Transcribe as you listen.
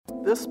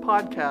This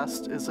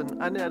podcast is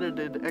an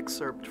unedited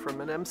excerpt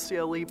from an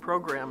MCLE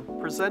program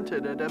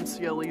presented at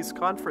MCLE's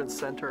Conference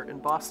Center in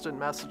Boston,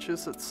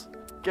 Massachusetts.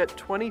 Get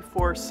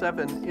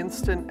 24/7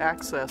 instant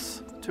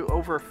access to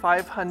over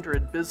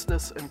 500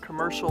 business and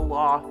commercial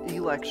law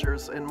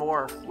e-lectures and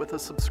more with a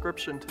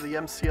subscription to the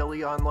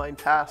MCLE Online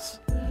Pass.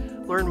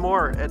 Learn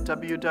more at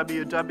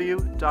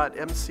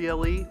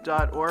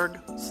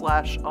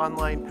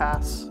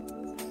www.mcle.org/onlinepass.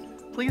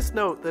 Please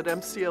note that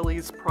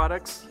MCLE's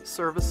products,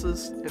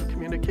 services, and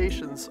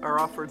communications are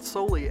offered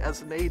solely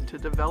as an aid to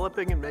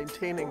developing and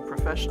maintaining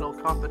professional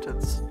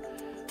competence.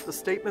 The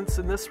statements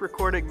in this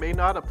recording may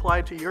not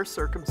apply to your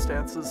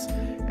circumstances,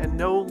 and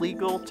no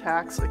legal,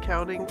 tax,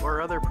 accounting, or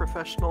other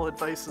professional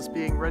advice is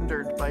being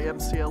rendered by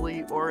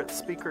MCLE or its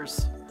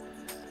speakers.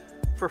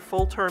 For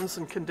full terms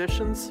and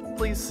conditions,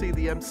 please see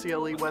the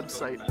MCLE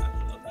website.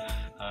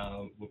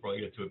 We'll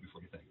probably get to it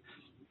before you think.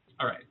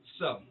 All right,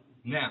 so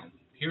now,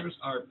 here's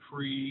our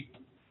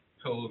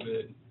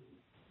pre-COVID,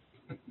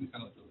 I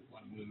don't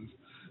want to move,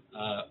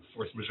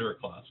 force majeure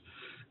clause.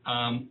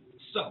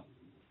 So,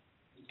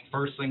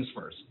 first things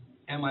first,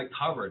 am I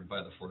covered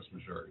by the force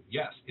majeure?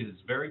 Yes, it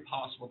is very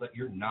possible that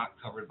you're not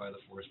covered by the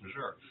force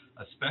majeure,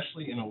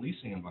 especially in a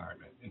leasing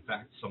environment. In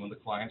fact, some of the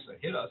clients that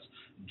hit us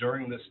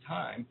during this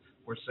time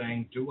were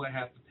saying, do I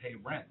have to pay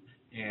rent?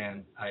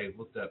 And I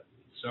looked at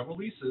several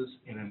leases,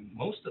 and in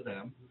most of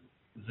them,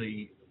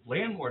 the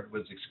landlord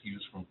was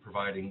excused from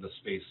providing the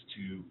space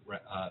to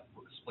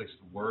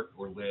work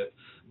or live,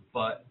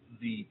 but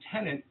the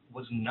tenant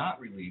was not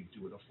relieved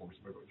due to a force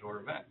majeure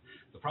event.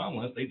 The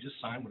problem was they just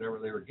signed whatever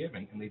they were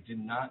given, and they did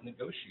not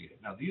negotiate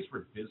it. Now, these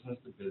were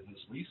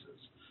business-to-business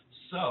leases,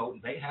 so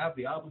they have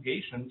the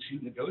obligation to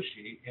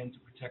negotiate and to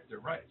protect their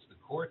rights. The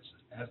courts,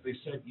 as they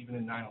said, even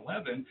in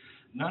 9/11,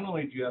 not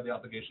only do you have the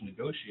obligation to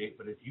negotiate,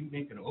 but if you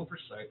make an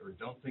oversight or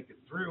don't think it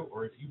through,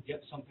 or if you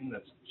get something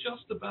that's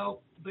just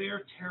about there,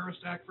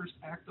 terrorist act, first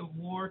act of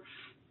war,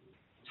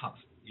 tough.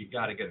 You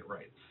got to get it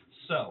right.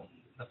 So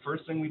the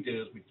first thing we did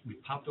is we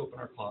popped open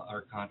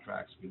our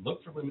contracts. We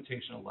looked for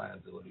limitation of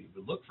liability.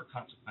 We looked for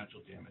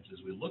consequential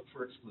damages. We looked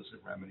for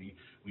exclusive remedy.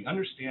 We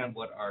understand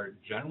what our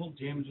general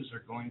damages are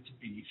going to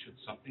be should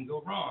something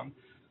go wrong.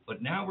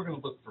 But now we're going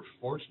to look for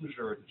force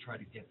majeure to try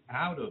to get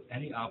out of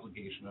any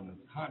obligation under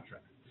the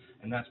contract.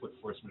 And that's what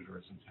force majeure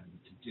is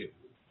intended to do.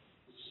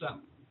 So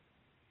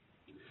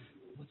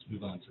let's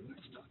move on to the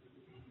next topic.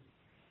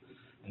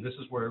 And this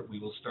is where we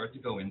will start to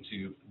go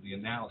into the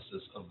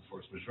analysis of the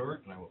force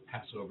majeure, and I will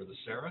pass it over to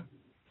Sarah.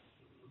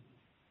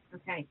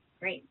 Okay,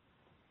 great.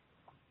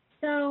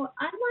 So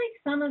unlike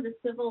some of the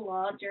civil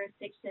law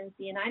jurisdictions,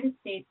 the United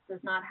States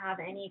does not have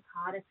any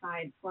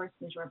codified force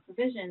majeure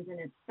provisions in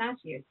its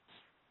statutes.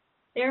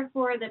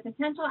 Therefore, the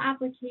potential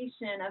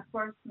application of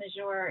force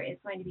majeure is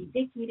going to be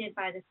dictated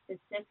by the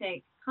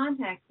specific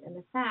context and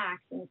the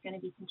facts, and it's going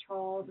to be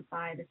controlled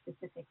by the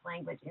specific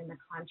language in the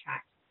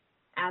contract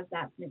as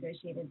that's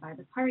negotiated by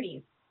the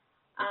parties.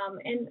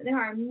 And there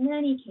are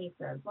many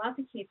cases, lots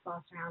of case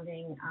law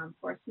surrounding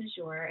force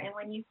majeure. And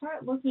when you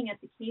start looking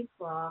at the case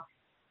law,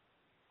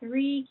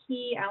 three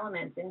key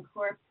elements in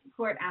court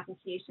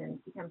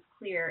applications becomes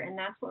clear, and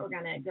that's what we're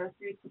going to go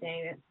through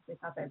today. I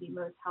thought that would be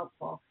most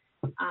helpful.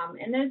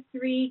 And those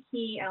three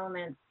key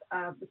elements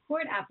of the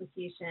court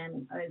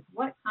application is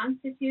what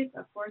constitutes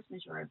a force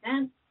majeure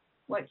event,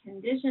 what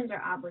conditions or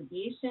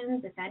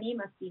obligations, if any,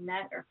 must be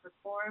met or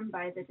performed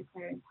by the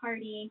declaring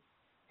party,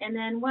 and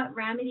then what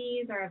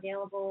remedies are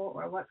available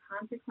or what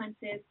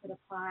consequences could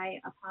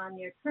apply upon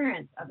the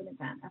occurrence of an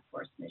event of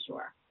force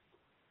majeure.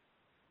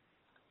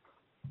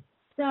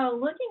 So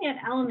looking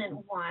at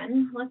element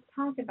one, let's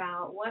talk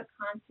about what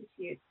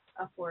constitutes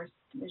a force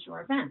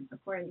majeure event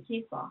according to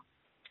case law.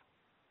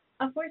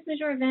 A force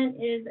majeure event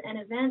is an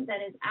event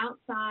that is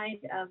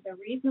outside of the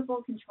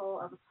reasonable control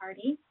of a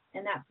party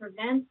and that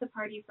prevents the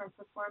party from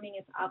performing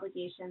its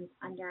obligations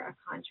under a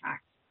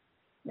contract.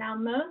 Now,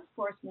 most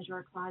force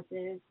majeure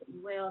clauses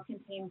will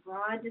contain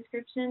broad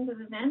descriptions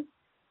of events,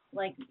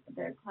 like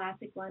the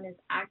classic one is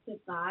act of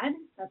God.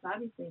 That's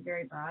obviously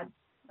very broad,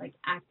 like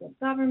act of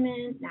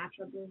government,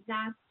 natural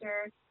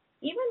disaster.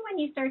 Even when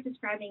you start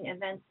describing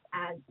events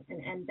as an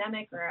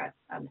endemic or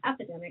an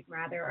epidemic,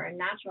 rather, or a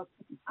natural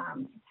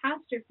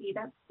catastrophe,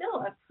 that's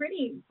still a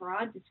pretty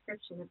broad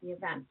description of the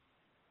event.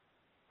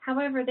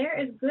 However, there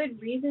is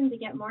good reason to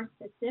get more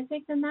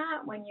specific than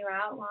that when you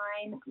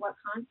outline what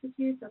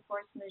constitutes a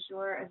force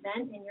majeure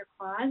event in your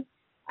clause.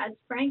 As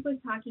Frank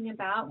was talking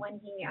about when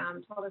he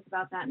told us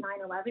about that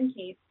 9/11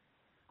 case,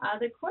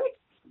 the courts,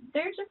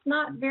 they're just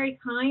not very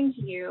kind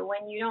to you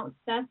when you don't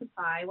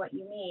specify what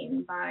you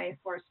mean by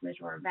force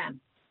majeure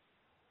event.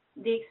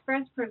 The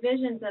express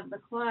provisions of the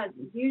clause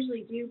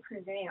usually do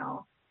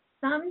prevail.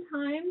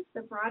 Sometimes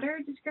the broader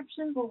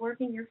descriptions will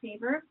work in your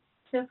favor.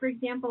 So, for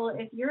example,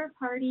 if you're a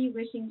party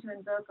wishing to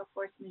invoke a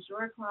force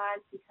majeure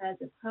clause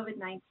because of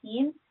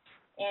COVID-19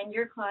 and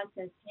your clause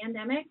says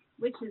pandemic,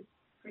 which is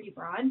pretty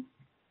broad,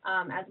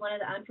 as one of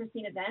the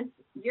unforeseen events,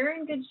 you're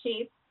in good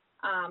shape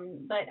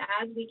But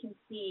as we can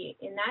see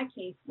in that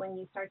case, when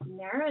you start to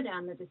narrow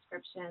down the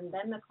description,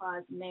 then the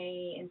clause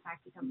may in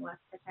fact become less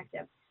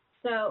protective.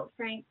 So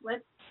Frank,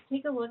 let's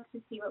take a look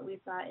to see what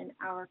we've got in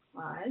our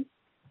clause.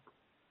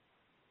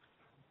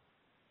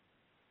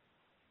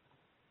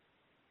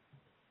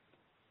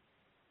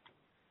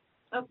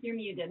 Oh, you're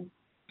muted.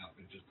 No,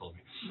 it just told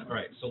me. All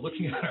right, so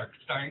looking at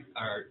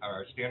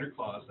our standard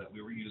clause that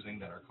we were using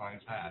that our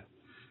clients had,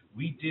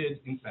 we did,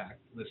 in fact,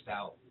 list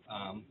out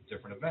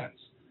different events.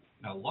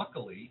 Now,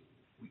 luckily,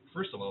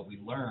 first of all, we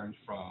learned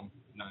from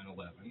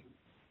 9/11. We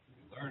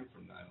learned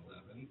from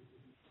 9/11.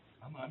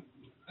 Come on.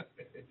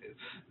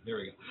 There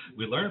we go.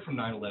 We learned from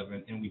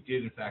 9/11, and we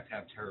did, in fact,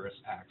 have terrorist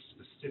acts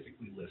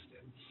specifically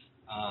listed.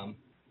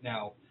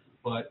 Now,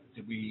 but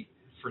did we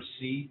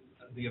foresee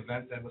the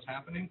event that was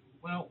happening?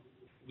 Well,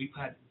 we've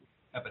had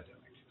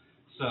epidemic.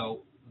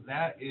 So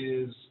that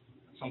is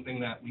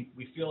something that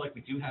we feel like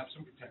we do have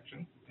some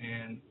protection,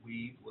 and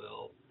we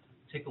will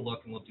take a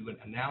look and we'll do an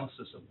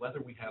analysis of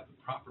whether we have the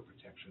proper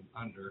protection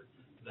under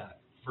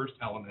that first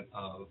element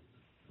of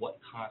what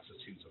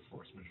constitutes a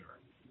force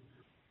majeure.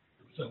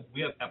 So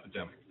we have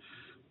epidemic,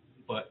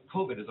 but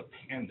COVID is a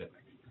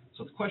pandemic.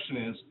 So the question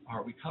is,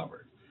 are we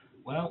covered?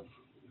 Well,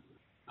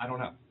 I don't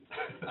know.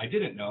 I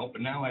didn't know,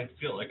 but now I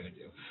feel like I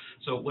do.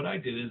 So what I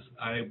did is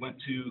I went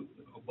to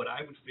what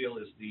I would feel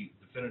is the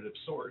definitive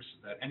source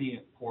that any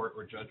court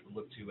or judge would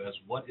look to as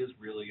what is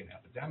really an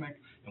epidemic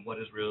and what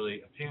is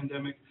really a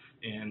pandemic.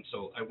 And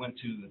so I went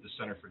to the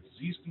Center for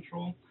Disease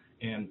Control,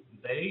 and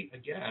they,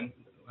 again,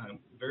 I'm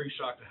very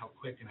shocked at how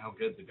quick and how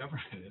good the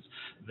government is.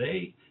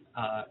 They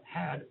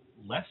had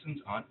lessons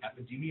on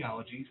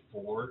epidemiology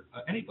for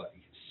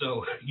anybody.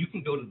 So you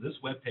can go to this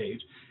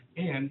webpage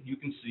and you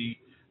can see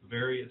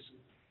various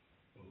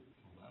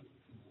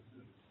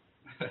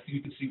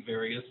you can see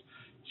various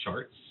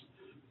charts,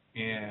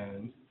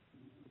 and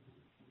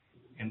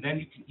then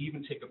you can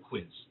even take a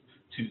quiz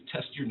to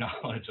test your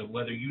knowledge of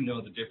whether you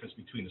know the difference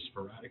between a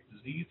sporadic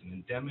disease, an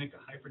endemic, a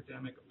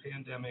hyperdemic, a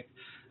pandemic,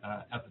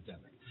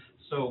 epidemic.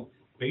 So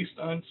based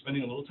on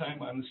spending a little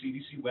time on the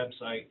CDC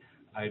website,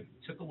 I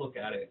took a look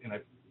at it and I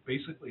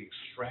basically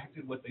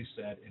extracted what they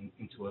said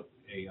into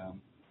a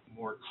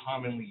more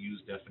commonly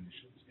used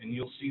definitions. And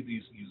you'll see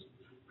these used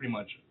pretty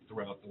much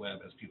throughout the web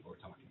as people are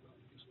talking about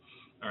these.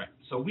 All right,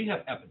 so we have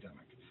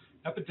epidemic.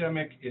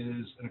 Epidemic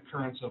is an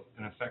occurrence of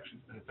an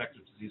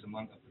infectious disease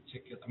among a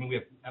particular, we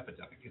have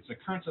epidemic. It's an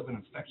occurrence of an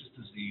infectious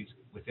disease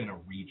within a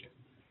region,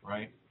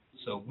 right?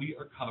 So we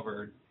are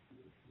covered.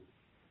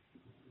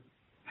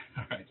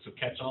 All right, so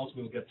catch-alls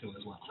we will get to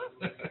as well.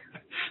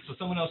 So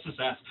someone else just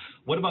asked,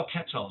 what about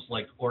catch-alls,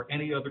 or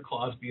any other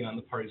clause beyond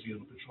the parties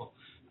using control?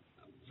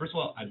 First of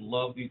all, I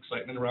love the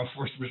excitement around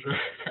force majeure.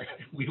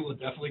 We will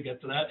definitely get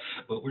to that,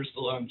 but we're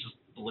still on just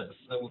bliss.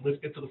 So let's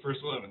get to the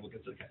first one, and we'll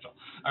get to the catch-all.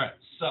 All right,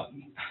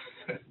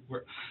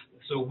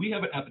 so we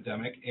have an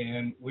epidemic,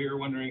 and we're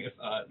wondering if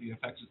the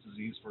infectious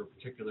disease for a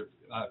particular,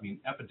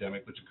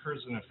 epidemic, which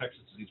occurs in an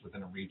infectious disease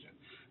within a region.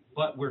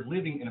 But we're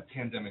living in a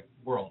pandemic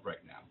world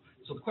right now.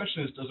 So the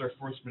question is, does our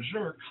force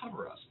majeure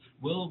cover us?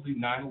 Will the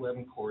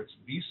 9/11 courts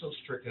be so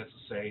strict as to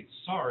say,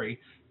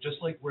 sorry,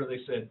 just like where they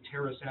said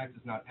terrorist act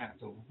is not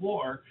act of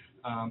war,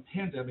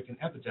 pandemic and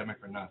epidemic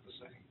are not the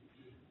same.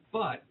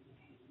 But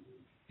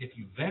if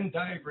you Venn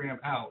diagram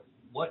out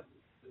what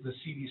the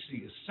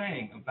CDC is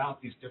saying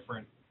about these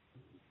different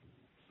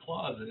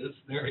clauses,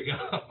 there we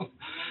go,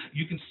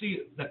 you can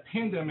see that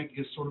pandemic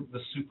is sort of the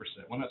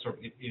superset. Well, not sort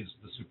of, it is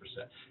the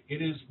superset.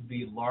 It is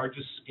the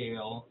largest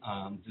scale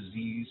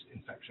disease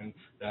infection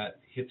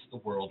that hits the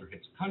world or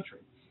hits a country.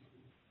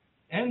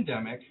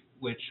 Endemic,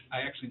 which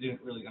I actually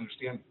didn't really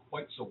understand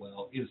quite so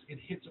well, is it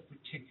hits a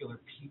particular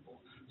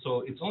people.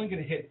 So it's only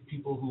going to hit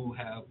people who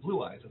have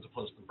blue eyes as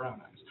opposed to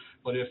brown eyes.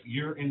 But if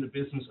you're in the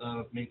business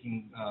of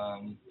making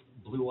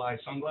blue eye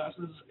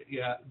sunglasses,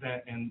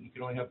 and you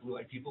can only have blue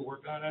eyed people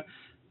work on it,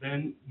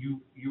 then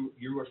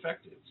you're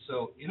affected.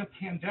 So in a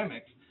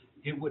pandemic,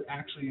 it would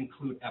actually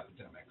include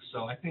epidemic.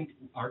 So I think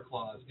our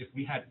clause, if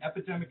we had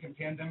epidemic and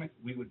pandemic,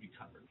 we would be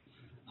covered.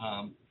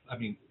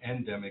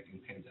 Endemic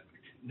and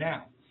pandemic.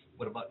 Now,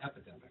 what about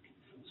epidemic?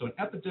 So an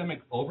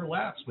epidemic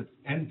overlaps with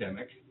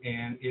endemic,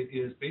 and it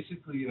is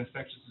basically an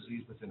infectious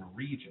disease within a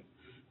region.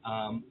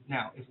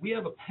 Now, if we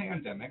have a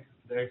pandemic,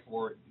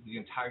 therefore the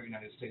entire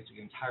United States,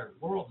 the entire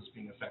world is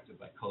being affected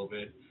by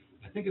COVID,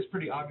 I think it's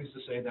pretty obvious to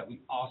say that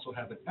we also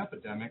have an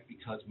epidemic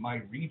because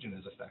my region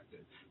is affected.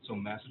 So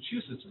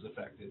Massachusetts is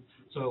affected.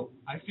 So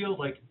I feel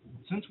like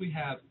since we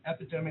have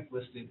epidemic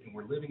listed and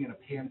we're living in a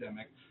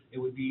pandemic, it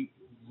would be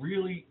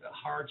really a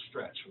hard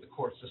stretch for the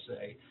courts to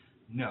say,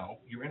 no,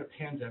 you're in a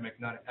pandemic,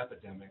 not an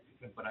epidemic.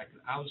 But I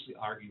could obviously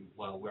argue,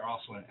 well, we're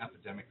also in an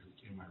epidemic because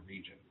it's in my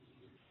region.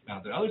 Now,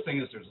 the other thing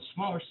is there's a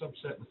smaller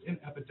subset within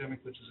epidemic,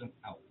 which is an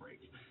outbreak.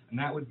 And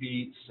that would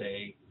be,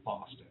 say,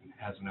 Boston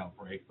has an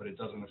outbreak, but it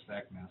doesn't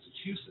affect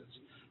Massachusetts.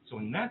 So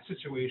in that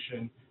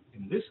situation,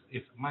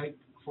 if my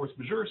force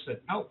majeure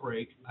said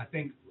outbreak, I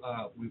think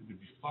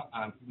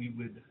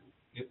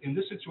in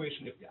this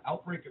situation, if the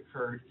outbreak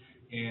occurred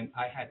and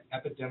I had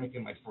epidemic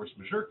in my force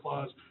majeure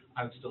clause,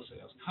 I would still say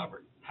I was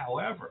covered.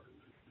 However,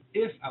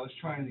 if I was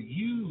trying to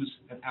use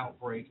an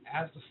outbreak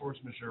as the force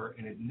majeure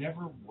and it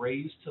never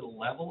raised to the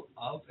level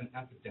of an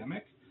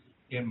epidemic,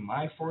 and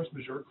my force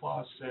majeure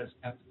clause says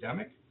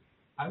epidemic,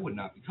 I would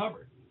not be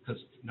covered,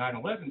 because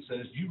 9/11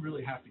 says you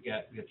really have to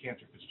get, the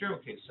Cantor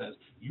Fitzgerald case says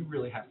you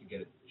really have to get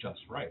it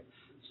just right.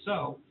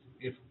 So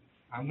if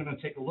I'm going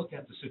to take a look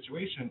at the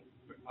situation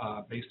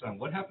based on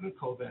what happened in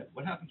COVID,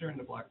 what happened during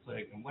the Black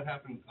Plague, and what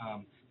happened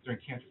during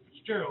Cantor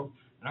Fitzgerald,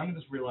 and I'm going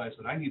to just realize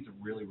that I need to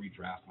really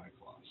redraft my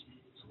clause.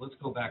 So let's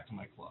go back to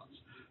my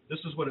clause. This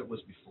is what it was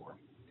before.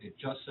 It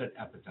just said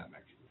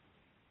epidemic.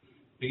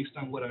 Based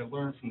on what I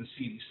learned from the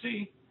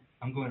CDC,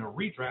 I'm going to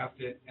redraft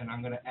it, and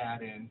I'm going to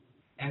add in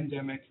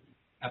endemic,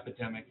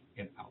 epidemic,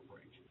 and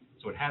outbreak.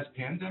 So it has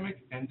pandemic,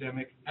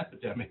 endemic,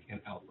 epidemic,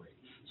 and outbreak.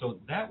 So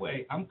that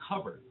way, I'm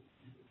covered.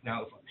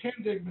 Now, if a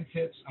pandemic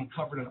hits, I'm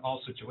covered in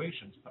all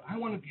situations, but I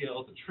want to be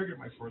able to trigger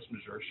my force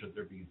majeure should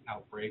there be an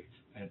outbreak,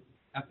 an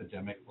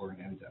epidemic, or an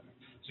endemic.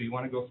 So you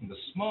want to go from the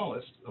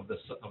smallest of the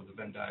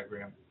Venn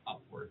diagram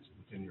upwards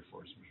within your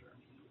force majeure.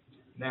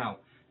 Now,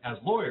 as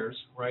lawyers,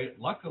 right,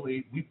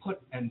 luckily we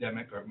put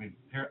pandemic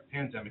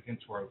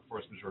into our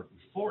force majeure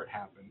before it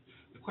happened.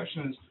 The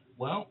question is,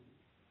 well,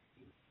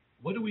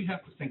 what do we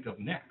have to think of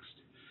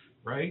next,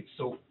 right?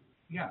 So,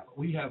 yeah,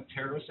 we have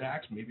terrorist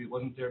acts. Maybe it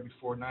wasn't there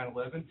before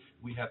 9/11.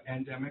 We have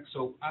endemic.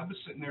 So I was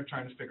sitting there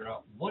trying to figure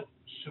out what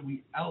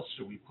else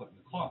should we put in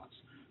the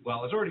clause. Well,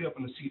 I was already up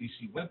on the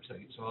CDC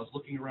website, so I was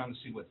looking around to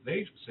see what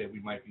they say we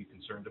might be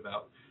concerned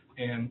about.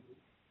 And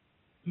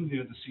who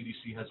knew the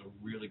CDC has a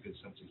really good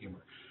sense of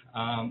humor?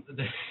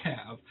 They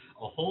have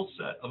a whole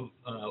set of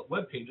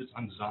web pages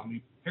on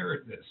zombie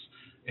preparedness.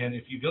 And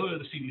if you go to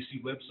the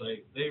CDC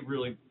website, they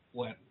really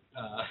went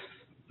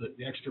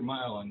the extra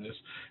mile on this.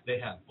 They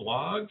have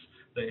blogs,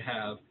 they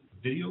have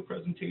video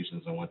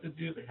presentations on what to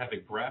do, they have a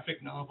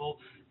graphic novel,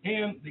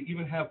 and they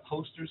even have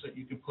posters that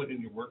you can put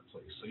in your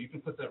workplace. So you can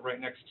put that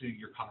right next to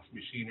your coffee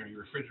machine or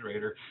your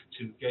refrigerator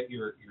to get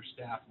your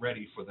staff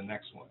ready for the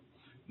next one.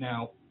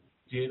 Now,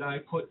 did I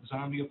put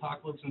zombie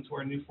apocalypse into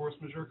our new force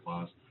majeure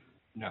clause?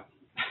 No.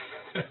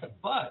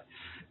 But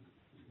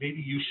maybe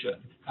you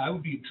should. I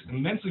would be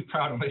immensely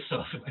proud of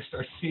myself if I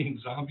start seeing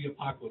zombie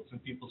apocalypse in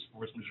people's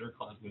force majeure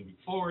clause moving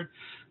forward.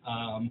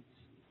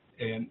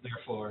 And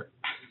therefore,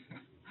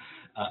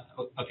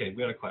 okay,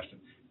 we had a question.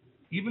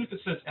 Even if it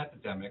says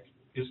epidemic,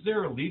 is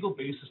there a legal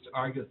basis to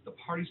argue that the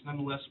parties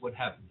nonetheless would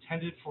have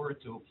intended for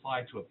it to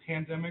apply to a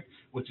pandemic,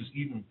 which is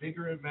even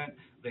bigger event?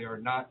 They are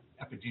not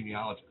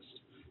epidemiologists.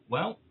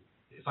 Well,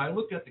 if I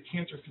look at the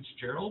Cantor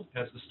Fitzgerald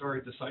as the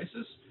stare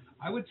decisis,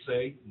 I would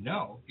say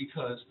no,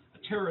 because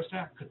a terrorist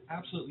act could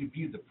absolutely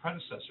be the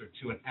predecessor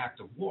to an act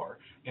of war.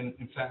 And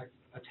in fact,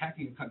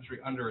 attacking a country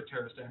under a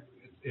terrorist act,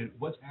 it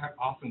was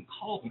often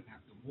called an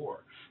act of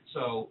war.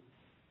 So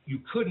you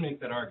could make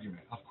that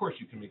argument. Of course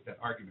you can make that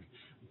argument.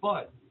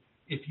 But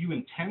if you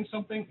intend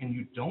something and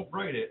you don't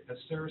write it, as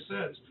Sarah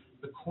says,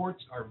 the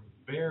courts are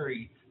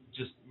very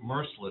just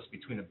merciless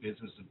between a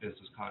business and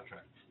business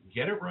contract.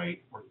 Get it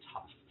right or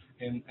tough.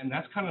 And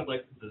that's kind of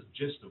like the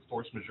gist of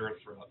force majeure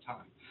throughout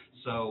time.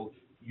 So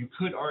you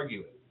could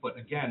argue it. But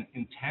again,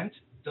 intent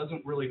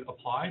doesn't really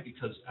apply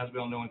because, as we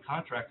all know in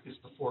contracts, it's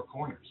the four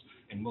corners.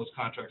 And most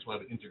contracts will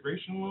have an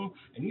integration rule.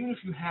 And even if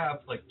you have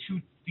like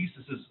two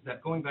theses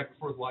that going back and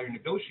forth while you're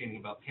negotiating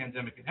about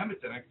pandemic and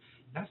epidemic,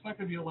 that's not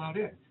going to be allowed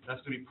in.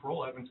 That's going to be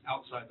parole evidence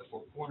outside the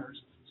four corners.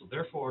 So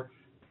therefore,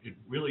 it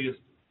really is,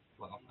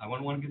 well, I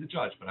wouldn't want to be the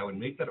judge, but I would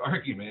make that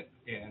argument,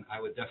 and I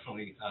would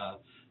definitely,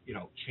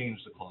 change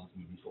the clause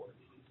moving forward.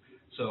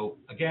 So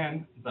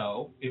again,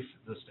 though, if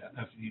the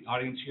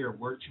audience here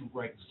were to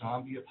write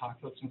zombie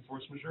apocalypse and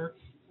force majeure,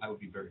 I would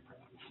be very proud.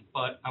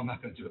 But I'm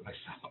not going to do it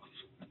myself.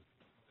 I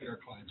think our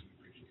clients would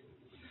appreciate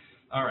it.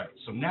 All right,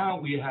 so now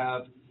we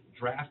have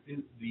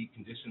drafted the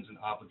conditions and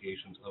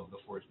obligations of the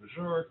force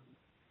majeure.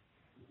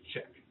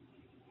 Check.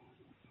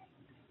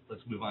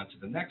 Let's move on to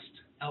the next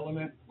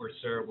element where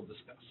Sarah will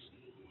discuss.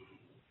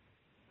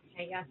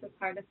 Okay, yes, it's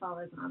hard to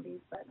follow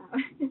zombies, but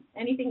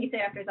anything you say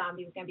after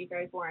zombies is going to be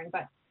very boring.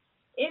 But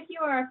if you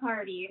are a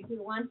party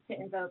who wants to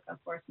invoke a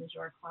force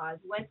majeure clause,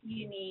 what do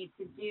you need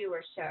to do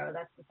or show?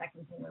 That's the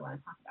second thing we want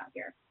to talk about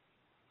here.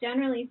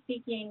 Generally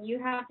speaking, you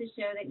have to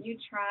show that you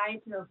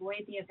tried to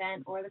avoid the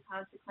event or the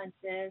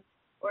consequences,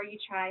 or you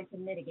tried to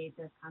mitigate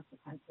those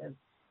consequences.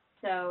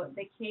 So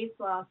the case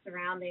law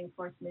surrounding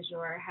force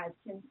majeure has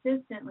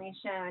consistently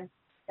shown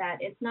that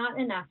it's not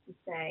enough to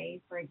say,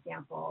 for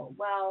example,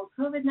 well,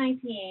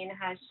 COVID-19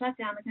 has shut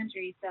down the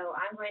country, so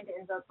I'm going to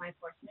invoke my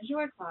force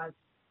majeure clause.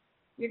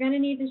 You're going to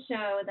need to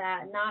show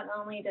that not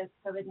only does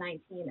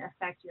COVID-19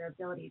 affect your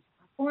ability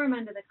to perform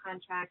under the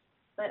contract,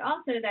 but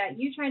also that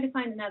you tried to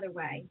find another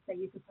way that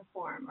you could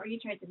perform, or you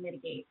tried to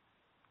mitigate.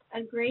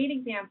 A great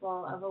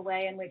example of a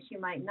way in which you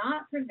might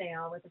not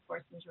prevail with the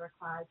force majeure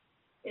clause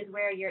is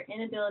where your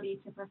inability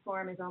to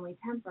perform is only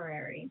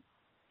temporary.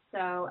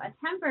 So a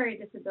temporary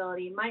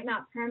disability might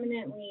not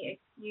permanently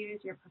excuse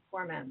your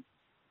performance.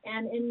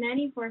 And in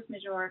many force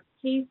majeure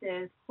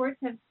cases, courts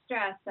have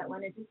stressed that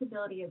when a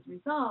disability is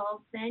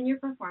resolved, then your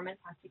performance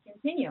has to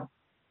continue.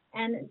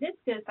 And this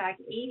goes back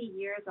 80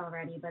 years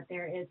already, but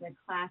there is a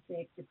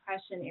classic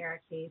Depression era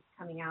case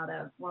coming out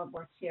of World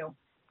War II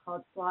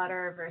called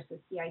Slaughter versus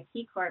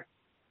CIT Corp,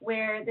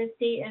 where the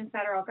state and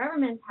federal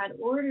governments had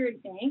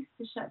ordered banks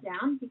to shut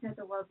down because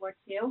of World War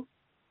II.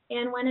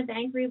 And when a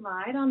bank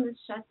relied on this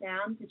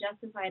shutdown to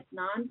justify its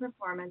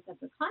non-performance of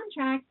the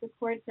contract, the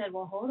court said,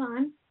 well, hold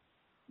on.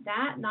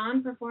 That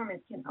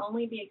non-performance can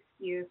only be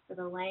excused for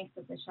the length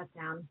of the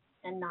shutdown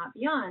and not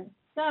beyond.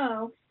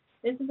 So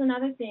this is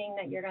another thing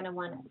that you're going to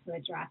want to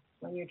address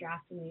when you're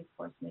drafting these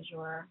force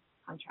majeure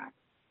contracts.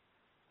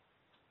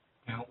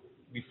 Now,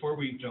 before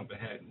we jump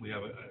ahead, we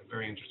have a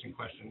very interesting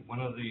question. One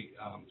of the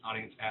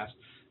audience asked,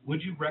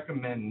 would you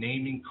recommend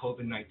naming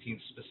COVID-19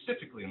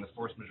 specifically in the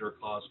force majeure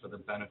clause for the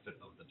benefit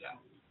of the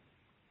doubt?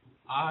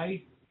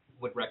 I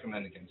would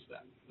recommend against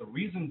that. The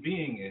reason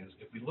being is,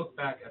 if we look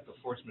back at the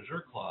force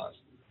majeure clause,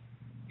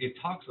 it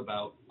talks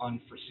about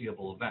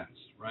unforeseeable events,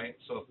 right?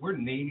 So if we're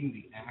naming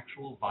the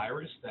actual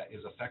virus that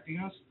is affecting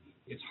us,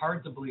 it's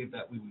hard to believe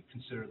that we would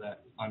consider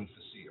that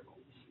unforeseeable.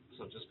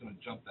 So just going to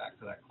jump back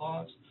to that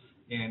clause.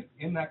 And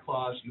in that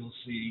clause, you'll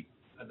see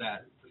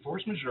that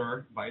force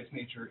majeure, by its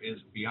nature, is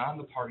beyond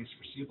the party's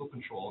foreseeable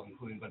control,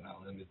 including but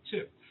not limited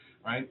to,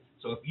 right?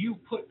 So if you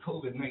put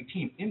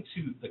COVID-19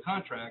 into the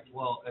contract,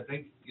 well, I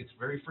think it's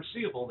very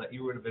foreseeable that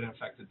you would have been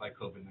affected by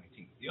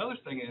COVID-19. The other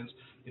thing is,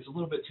 it's a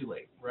little bit too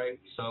late, right?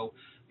 So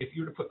if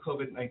you were to put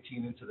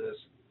COVID-19 into this,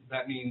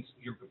 that means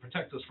you're going to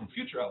protect us from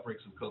future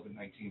outbreaks of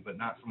COVID-19, but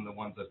not from the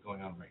ones that's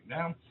going on right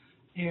now.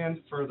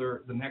 And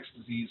further, the next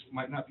disease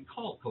might not be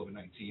called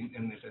COVID-19,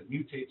 and if it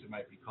mutates, it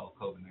might be called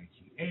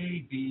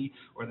COVID-19A, B,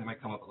 or they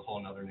might come up with a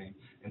whole other name.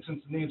 And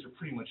since the names are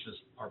pretty much just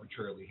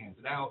arbitrarily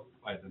handed out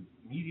by the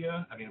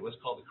media, I mean, it was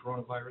called the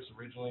coronavirus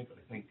originally, but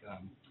I think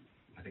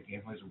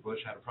Anheuser-Busch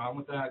had a problem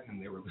with that,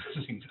 and they were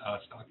losing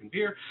stock in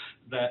beer,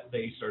 that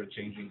they started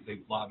changing. They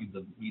lobbied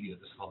the media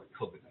to call it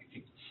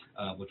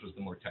COVID-19, which was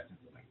the more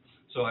technical thing.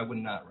 So I would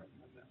not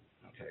recommend that.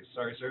 Okay,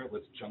 sorry, Sarah.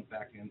 Let's jump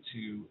back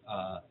into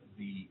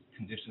the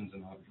conditions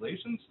and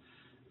regulations.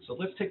 So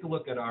let's take a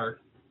look at our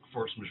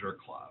force majeure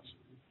clause.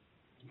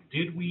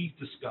 Did we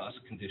discuss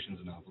conditions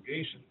and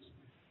obligations?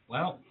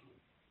 Well,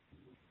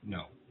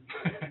 no,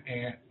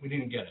 and we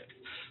didn't get it.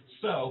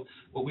 So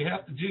what we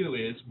have to do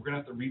is we're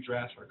going to have to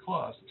redraft our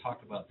clause to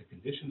talk about the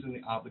conditions and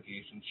the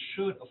obligations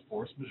should a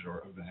force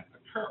majeure event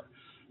occur.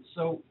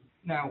 So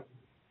now,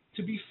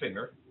 to be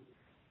fair,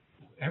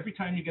 every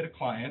time you get a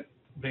client,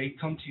 they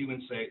come to you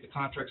and say, the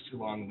contract's too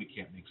long and we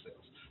can't make sales.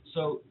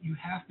 So you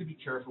have to be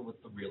careful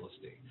with the real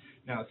estate.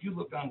 Now, if you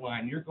look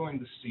online, you're going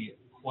to see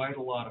quite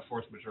a lot of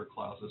force majeure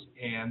clauses,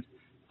 and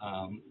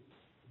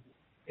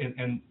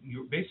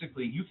you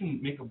basically, you can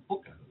make a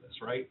book out of this,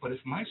 right? But if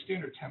my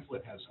standard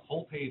template has a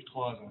whole page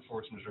clause on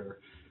force majeure,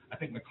 I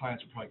think my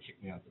clients would probably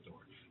kick me out the door.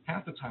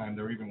 Half the time,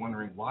 they're even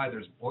wondering why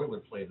there's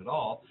boilerplate at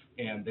all,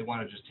 and they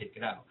want to just take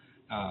it out.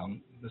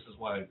 This is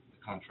why the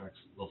contracts,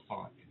 the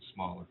font gets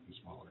smaller and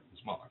smaller and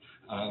smaller.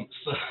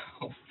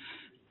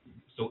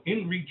 So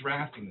in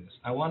redrafting this,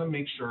 I want to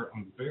make sure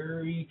I'm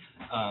very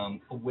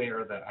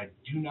aware that I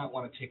do not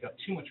want to take up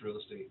too much real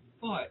estate,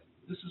 but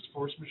this is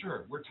force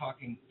majeure. We're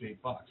talking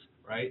big bucks,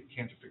 right?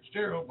 Cantor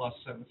Fitzgerald lost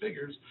 7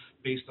 figures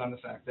based on the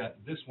fact that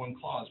this one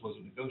clause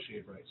wasn't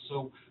negotiated right.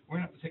 So we're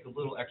going to have to take a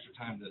little extra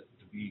time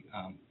to be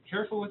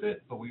careful with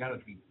it, but we got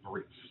to be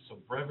brief. So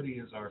brevity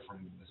is our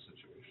friend in this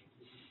situation.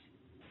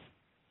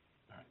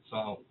 All right,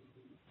 so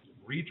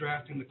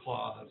redrafting the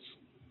clause,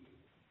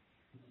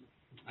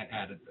 I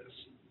added this.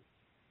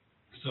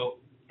 So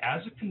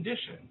as a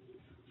condition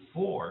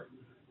for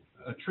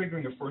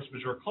triggering a force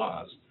majeure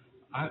clause,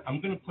 I'm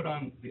going to put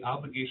on the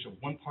obligation of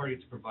one party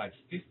to provide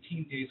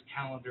 15 days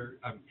calendar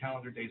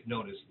days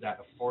notice that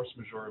a force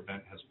majeure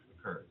event has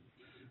occurred.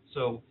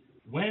 So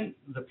when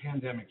the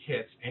pandemic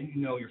hits and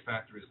you know your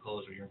factory is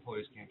closed or your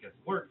employees can't get to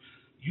work,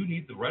 you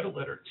need to write a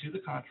letter to the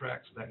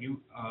contracts that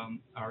you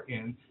are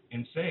in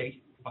and say,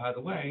 by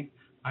the way,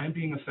 I'm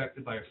being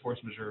affected by a force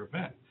majeure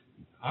event.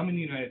 I'm in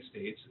the United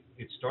States.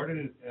 It started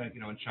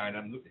in China.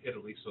 I moved to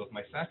Italy. So if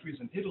my factory is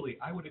in Italy,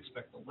 I would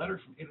expect a letter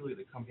from Italy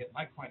to come hit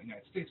my client in the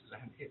United States because I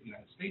haven't hit the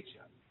United States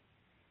yet,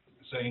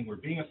 saying we're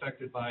being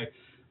affected by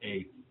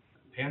a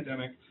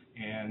pandemic,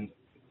 and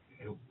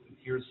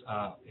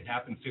it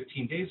happened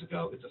 15 days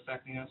ago. It's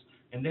affecting us.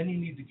 And then you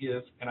need to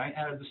give, and I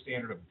added the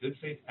standard of good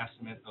faith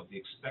estimate of the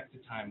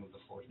expected time of the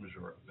force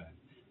majeure event.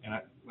 And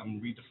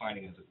I'm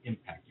redefining it as an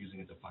impact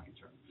using a defined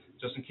term.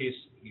 Just in case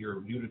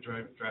you're new to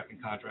drafting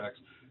contracts,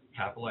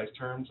 capitalized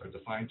terms are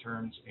defined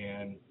terms,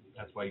 and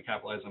that's why you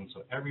capitalize them.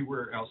 So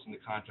everywhere else in the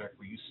contract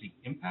where you see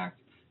impact,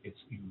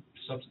 you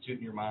substitute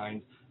in your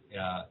mind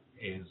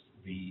is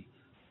the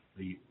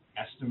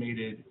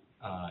estimated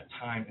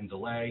time and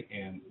delay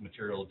and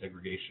material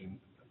degradation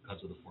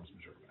because of the force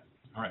majeure event.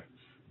 All right,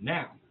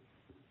 now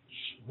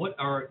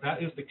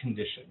that is the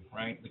condition,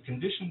 right? The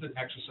condition to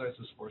exercise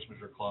this force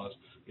majeure clause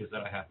is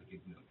that I have to give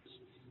notice.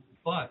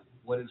 But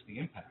what is the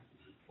impact?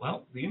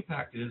 Well, the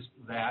impact is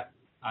that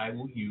I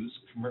will use,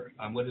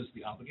 what is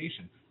the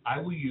obligation? I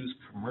will use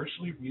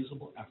commercially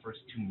reasonable efforts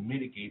to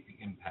mitigate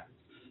the impact.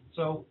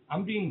 So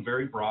I'm being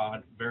very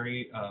broad,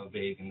 very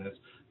vague in this,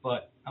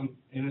 but I'm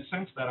in a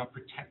sense that I'm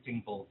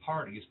protecting both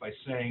parties by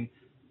saying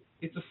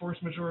it's a force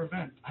majeure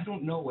event. I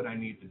don't know what I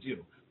need to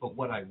do, but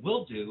what I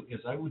will do is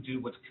I will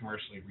do what's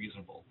commercially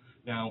reasonable.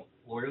 Now,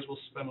 lawyers will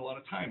spend a lot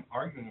of time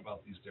arguing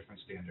about these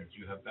different standards.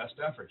 You have best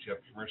efforts, you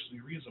have commercially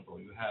reasonable,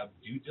 you have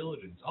due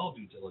diligence, all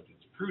due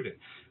diligence, prudent,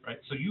 right?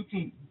 So you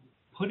can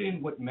put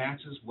in what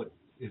matches what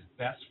is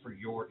best for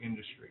your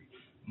industry.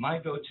 My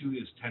go-to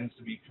tends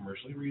to be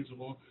commercially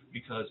reasonable,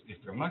 because if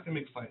they're not going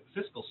to make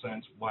fiscal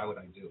sense, why would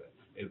I do it?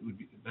 It would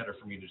be better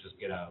for me to just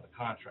get out of the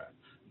contract.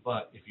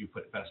 But if you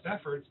put best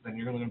efforts, then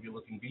you're going to be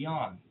looking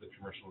beyond the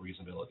commercial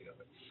reasonability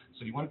of it.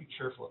 So you want to be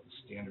careful of the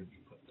standard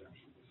you put there.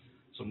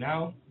 So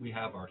now we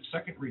have our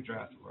second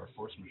redraft of our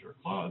force majeure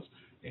clause,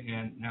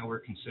 and now we're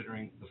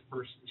considering the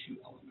first two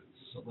elements.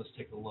 So let's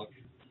take a look.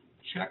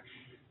 Check.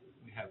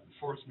 We have the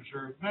force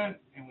majeure event,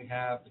 and we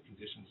have the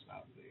conditions and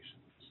obligations.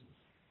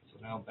 So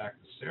now back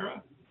to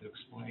Sarah to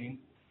explain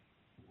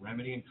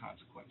remedy and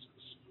consequences.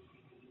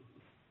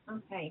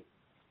 Okay.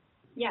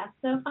 Yeah,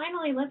 so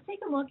finally, let's take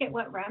a look at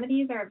what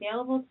remedies are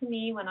available to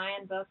me when I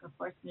invoke a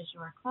force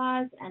majeure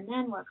clause, and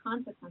then what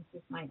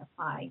consequences might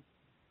apply.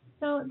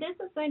 So this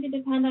is going to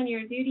depend on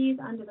your duties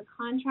under the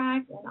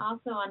contract and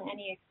also on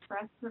any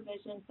express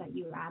provisions that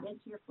you added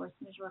to your force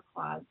majeure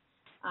clause.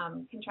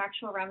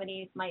 Contractual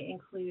remedies might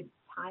include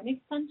time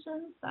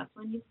extensions, that's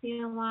when you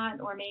see a lot,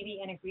 or maybe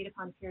an agreed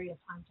upon period of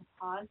time to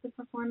pause the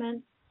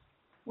performance.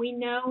 We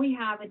know we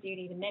have a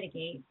duty to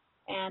mitigate,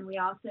 and we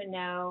also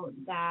know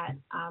that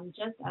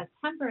just a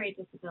temporary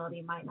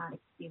disability might not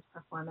excuse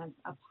performance.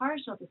 A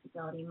partial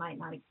disability might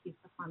not excuse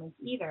performance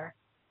either.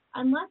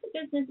 Unless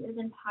a business is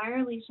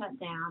entirely shut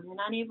down and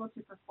unable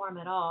to perform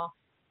at all,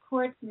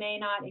 courts may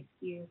not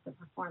excuse the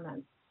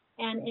performance.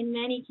 And in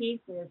many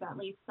cases, at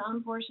least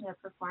some portion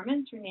of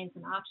performance remains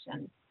an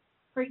option.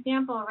 For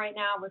example, right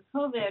now with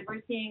COVID,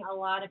 we're seeing a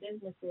lot of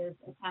businesses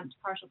attempt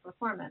partial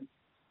performance.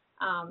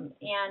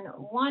 And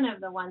one of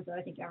the ones that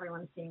I think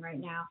everyone's seeing right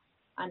now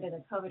under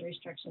the COVID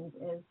restrictions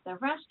is the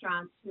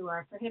restaurants who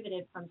are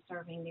prohibited from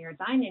serving their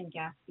dine-in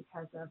guests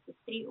because of the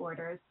state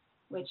orders,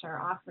 which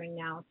are offering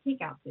now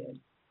takeout food.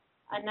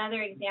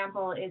 Another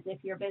example is if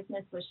your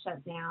business was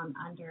shut down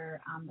under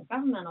the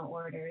governmental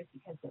orders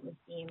because it was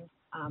deemed,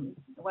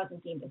 it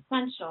wasn't deemed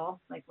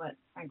essential, like what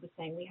Frank was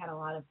saying. We had a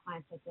lot of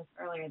clients like this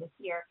earlier this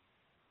year.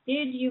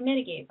 Did you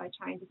mitigate by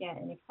trying to get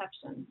an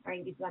exception, or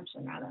an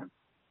exemption rather?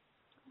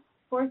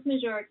 Force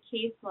majeure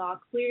case law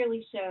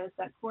clearly shows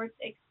that courts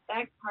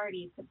expect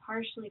parties to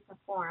partially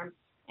perform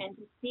and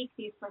to seek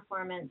these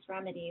performance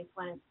remedies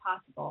when it's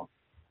possible.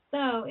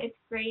 So it's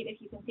great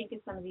if you can think of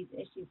some of these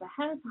issues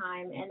ahead of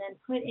time and then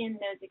put in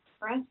those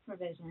express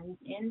provisions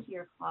into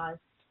your clause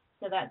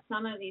so that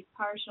some of these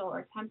partial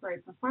or temporary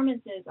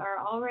performances are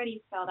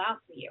already spelled out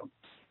for you.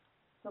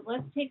 So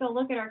let's take a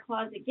look at our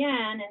clause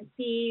again and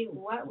see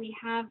what we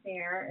have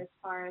there as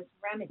far as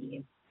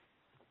remedies.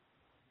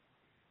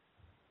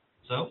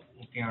 So,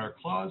 looking at our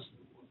clause,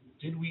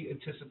 did we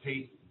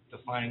anticipate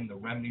defining the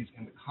remedies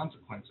and the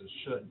consequences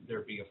should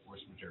there be a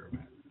force majeure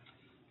event?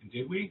 And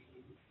did we?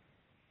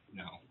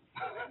 No,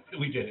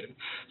 we didn't.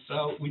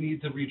 So we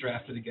need to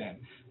redraft it again.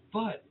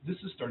 But this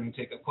is starting to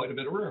take up quite a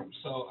bit of room.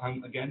 So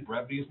again,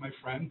 brevity is my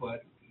friend,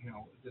 but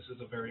this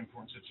is a very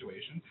important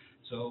situation.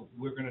 So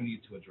we're going to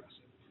need to address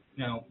it.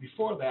 Now,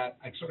 before that,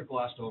 I sort of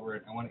glossed over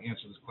it. I want to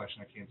answer this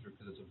question I came through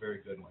because it's a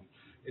very good one.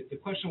 The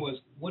question was,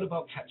 what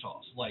about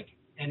catch-alls, like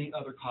any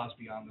other cause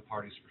beyond the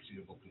party's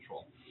foreseeable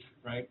control,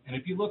 right? And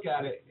if you look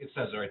at it, it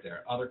says right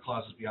there, other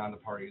causes beyond the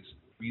party's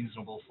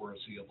reasonable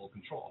foreseeable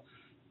control.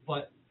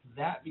 But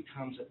that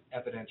becomes an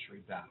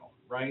evidentiary battle,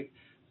 right?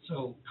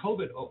 So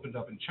COVID opened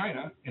up in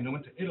China, and it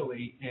went to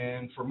Italy,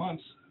 and for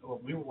months,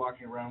 we were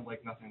walking around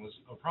like nothing was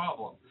a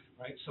problem,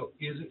 right? So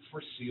is it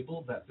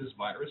foreseeable that this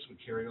virus would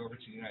carry over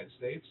to the United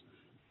States?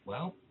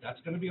 Well, that's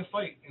going to be a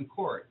fight in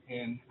court.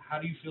 And how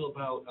do you feel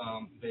about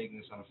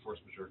vagueness on a force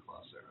majeure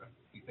clause, Sarah?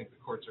 Do you think the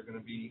courts are going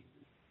to be?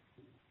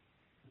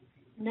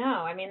 No,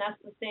 I mean,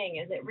 that's the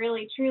thing, is it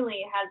really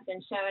truly has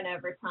been shown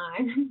over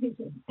time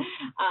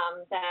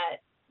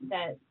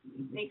that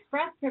the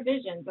express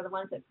provisions are the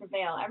ones that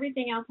prevail.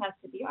 Everything else has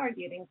to be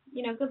argued. And,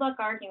 good luck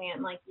arguing it.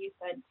 And like you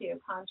said, too,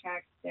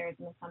 contracts, there's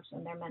an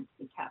assumption they're meant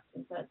to be kept.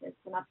 And so it's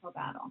an uphill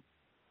battle.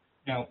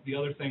 Now, the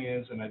other thing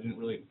is, and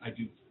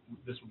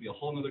this would be a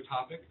whole other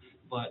topic,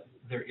 but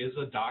there is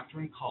a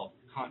doctrine called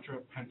contra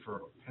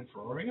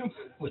pensorium,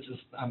 which is,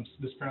 I'm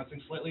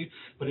mispronouncing slightly,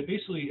 but it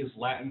basically is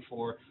Latin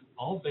for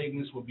all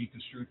vagueness will be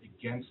construed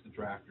against the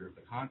drafter of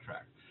the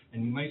contract.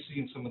 And you might see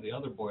in some of the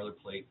other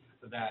boilerplate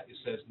that it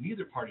says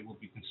neither party will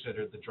be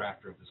considered the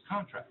drafter of this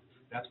contract.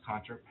 That's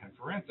contra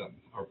pensorium,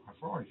 or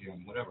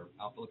pensorium, whatever.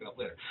 I'll have to look it up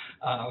later.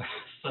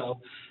 So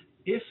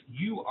if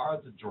you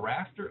are the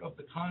drafter of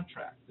the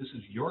contract, this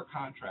is your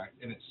contract,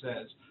 and it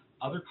says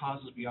other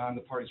causes beyond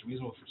the party's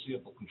reasonable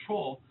foreseeable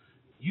control,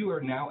 you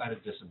are now at a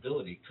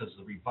disability because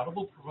the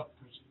rebuttable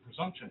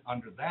presumption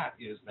under that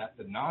is that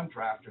the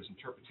non-drafter's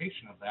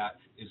interpretation of that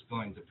is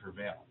going to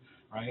prevail,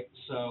 right?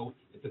 So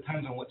it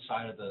depends on what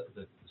side of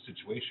the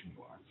situation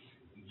you are.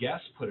 Yes,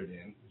 put it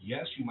in.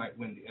 Yes, you might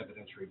win the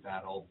evidentiary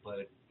battle,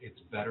 but it's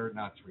better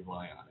not to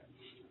rely on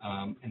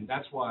it. And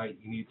that's why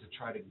you need to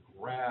try to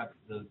grab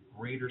the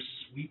greater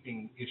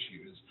sweeping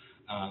issues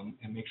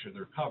and make sure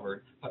they're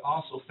covered, but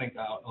also think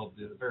out of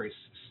the very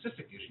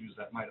specific issues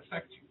that might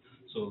affect you.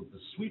 So the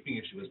sweeping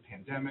issue is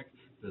pandemic.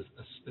 The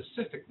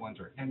specific ones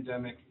are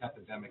endemic,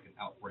 epidemic, and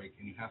outbreak,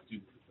 and you have to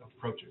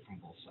approach it from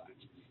both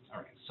sides. All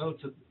right, so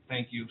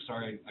thank you.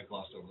 Sorry I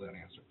glossed over that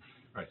answer.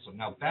 All right, so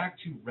now back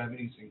to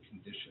remedies and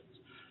conditions.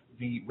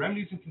 The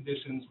remedies and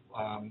conditions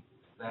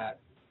that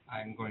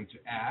I'm going to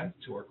add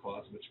to our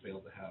clause, which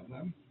failed to have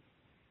them,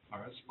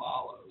 are as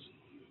follows.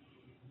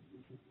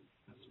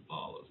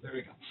 There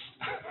we go.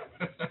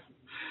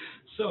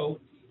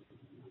 So,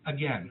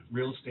 again,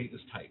 real estate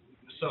is tight.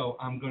 So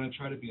I'm going to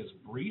try to be as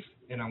brief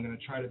and I'm going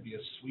to try to be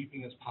as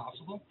sweeping as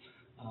possible.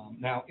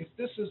 Now, if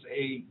this is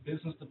a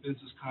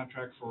business-to-business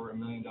contract for $1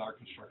 million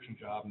construction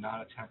job,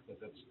 not a template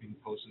that's being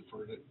posted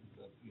for the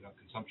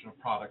consumption of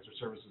products or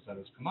services that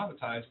is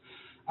commoditized,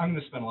 I'm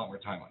going to spend a lot more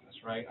time on this,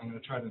 right? I'm going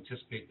to try to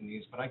anticipate the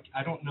needs, but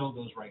I don't know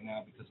those right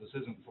now because this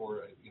isn't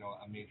for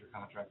a major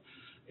contract.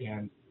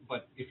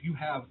 But if you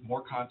have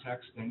more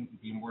context, then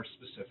be more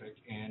specific,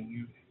 and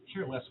you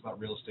hear less about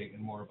real estate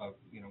and more about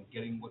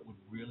getting what would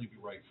really be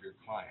right for your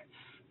client.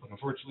 But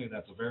unfortunately,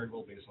 that's a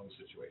variable based on the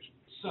situation.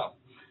 So,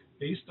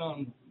 based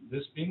on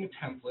this being a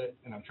template,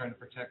 and I'm trying to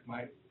protect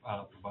my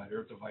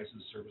provider of devices,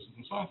 services,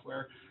 and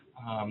software,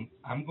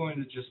 I'm going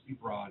to just be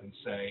broad and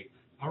say,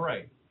 all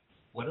right,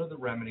 what are the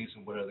remedies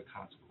and what are the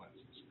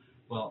consequences?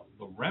 Well,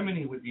 the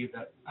remedy would be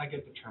that I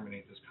get to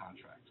terminate this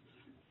contract.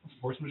 A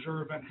force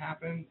majeure event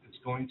happened, it's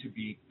going to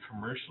be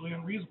commercially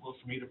unreasonable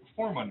for me to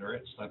perform under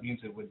it, so that means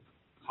it would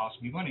cost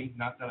me money,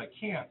 not that I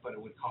can't, but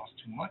it would cost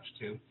too much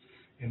to,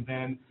 and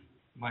then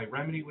my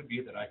remedy would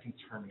be that I can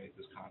terminate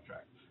this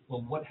contract.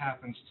 Well, what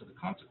happens to the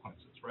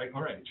consequences, right?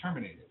 All right,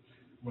 terminate it.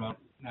 Well,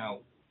 now,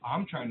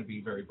 I'm trying to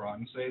be very broad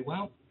and say,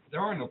 well, there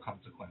are no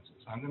consequences.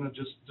 I'm going to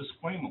just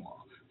disclaim them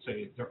all.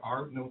 Say there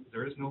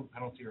is no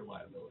penalty or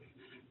liability.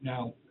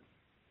 Now,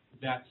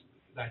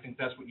 I think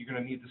that's what you're going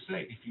to need to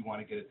say if you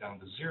want to get it down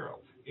to zero.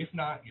 If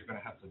not, you're going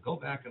to have to go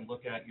back and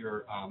look at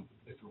your,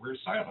 if we're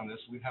silent on this,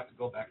 we'd have to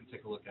go back and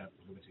take a look at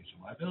the limitation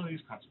of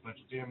liabilities,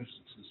 consequential damages,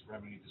 exclusive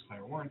remedy,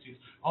 disclaimer warranties,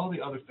 all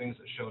the other things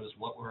that showed us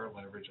what were our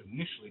leverage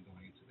initially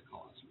going into the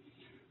clause.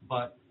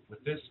 But with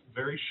this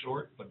very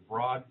short but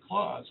broad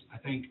clause, I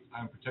think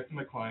I'm protecting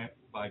my client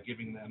by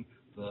giving them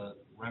the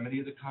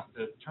remedy to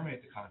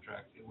terminate the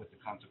contract with the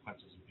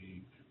consequences of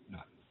being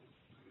none.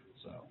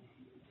 So,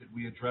 did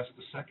we address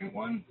the second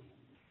one?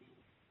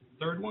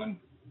 Third one?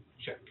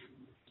 Check.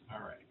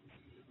 All right.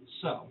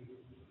 So,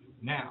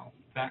 now,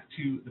 back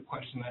to the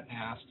question that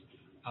asked,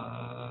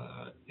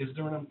 is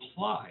there an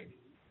implied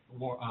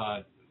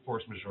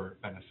force majeure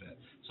benefit?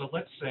 So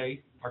let's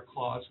say our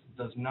clause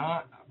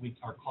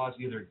our clause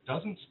either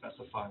doesn't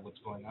specify what's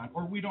going on,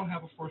 or we don't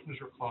have a force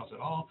majeure clause at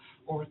all,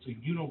 or it's a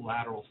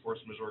unilateral force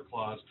majeure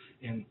clause,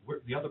 and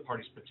the other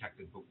party's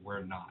protected, but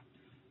we're not.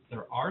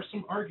 There are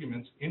some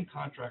arguments in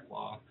contract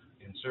law,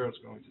 and Sarah's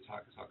going to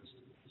talk us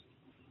through this.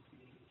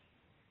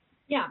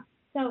 Yeah.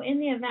 So in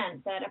the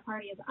event that a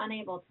party is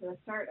unable to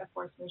assert a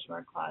force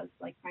majeure clause,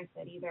 like Frank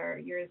said, either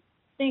yours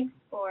stinks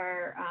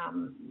or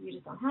you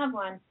just don't have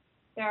one,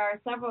 there are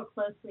several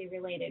closely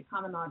related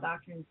common law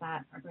doctrines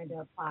that are going to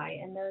apply,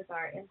 and those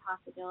are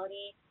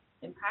impossibility,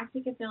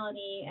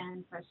 impracticability,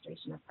 and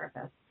frustration of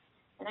purpose.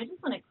 And I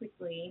just want to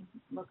quickly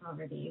look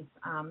over these.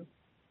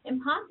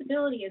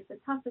 Impossibility is the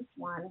toughest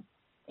one,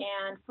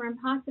 and for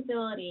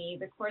impossibility,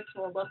 the courts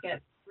will look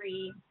at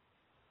three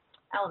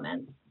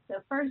elements. So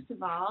first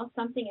of all,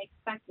 something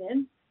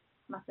expected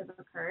must have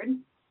occurred.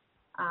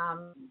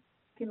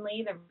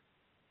 Secondly, the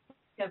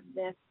risk of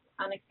this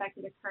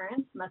unexpected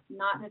occurrence must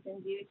not have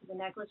been due to the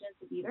negligence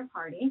of either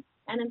party.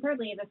 And then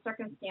thirdly, the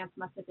circumstance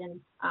must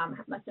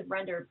have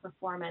rendered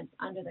performance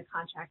under the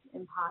contract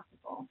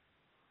impossible.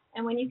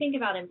 And when you think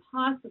about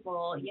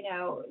impossible,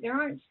 there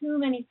aren't too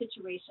many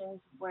situations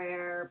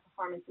where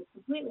performance is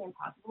completely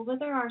impossible, but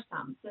there are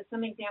some. So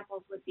some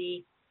examples would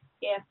be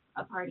if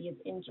a party is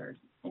injured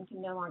and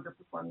can no longer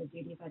perform the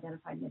duties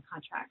identified in the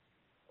contract,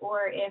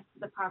 or if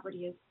the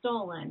property is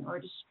stolen or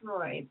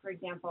destroyed. For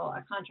example,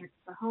 a contract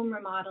for home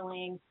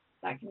remodeling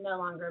that can no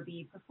longer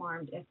be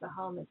performed if the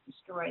home is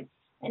destroyed.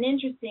 And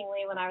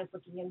interestingly, when I was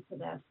looking into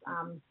this,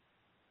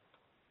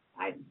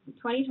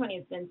 2020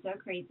 has been so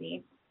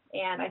crazy,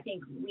 and I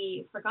think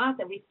we forgot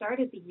that we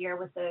started the year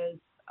with those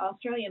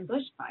Australian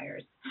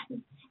bushfires.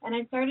 And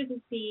I started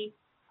to see,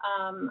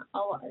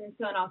 so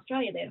in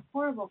Australia, they had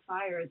horrible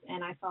fires,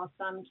 and I saw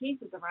some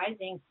cases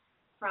arising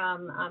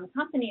from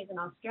companies in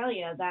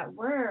Australia that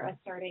were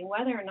asserting,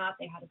 whether or not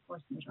they had a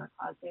force majeure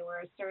clause, they were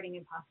asserting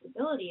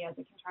impossibility as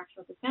a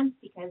contractual defense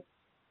because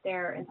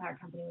their entire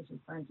company was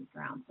just burned to the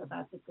ground. So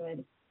that's a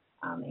good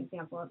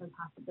example of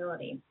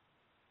impossibility.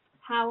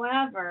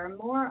 However,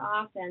 more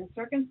often,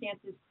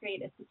 circumstances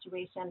create a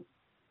situation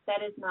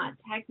that is not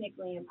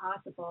technically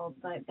impossible,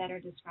 but better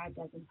described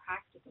as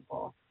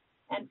impracticable.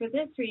 And for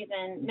this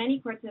reason, many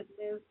courts have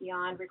moved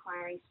beyond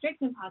requiring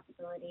strict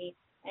impossibility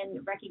and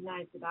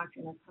recognize the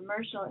doctrine of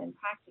commercial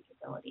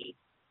impracticability.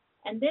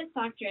 And this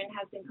doctrine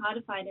has been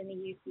codified in the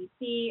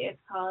UCC. It's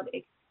called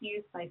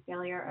excuse by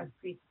failure of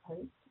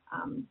presupposed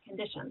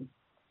conditions.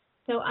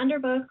 So under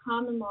both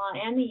common law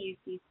and the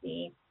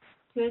UCC,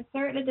 to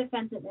assert a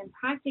defense of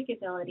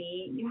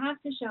impracticability, you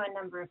have to show a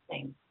number of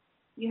things.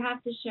 You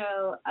have to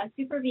show a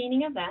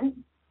supervening event,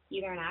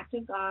 either an act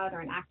of God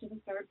or an act of a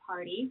third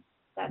party,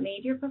 that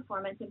made your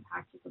performance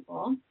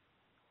impracticable.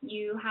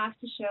 You have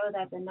to show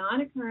that the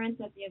non-occurrence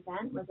of the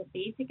event was a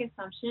basic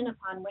assumption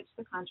upon which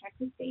the contract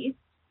was based.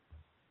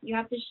 You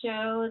have to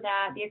show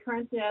that the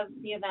occurrence of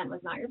the event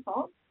was not your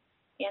fault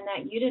and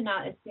that you did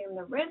not assume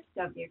the risk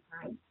of the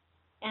occurrence,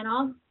 and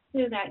also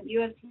that you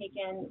have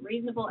taken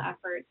reasonable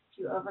efforts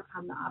to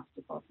overcome the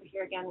obstacle. So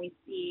here again, we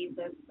see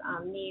this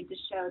need to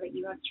show that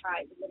you have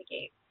tried to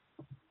mitigate.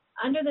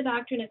 Under the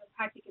doctrine of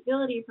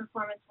impracticability,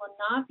 performance will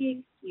not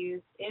be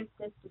excused if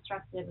this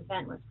disruptive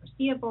event was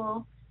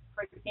foreseeable.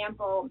 For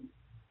example,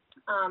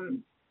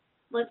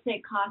 let's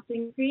say cost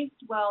increased.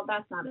 Well,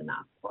 that's not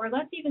enough. Or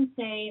let's even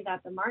say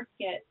that the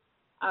market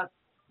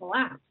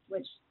collapsed,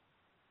 which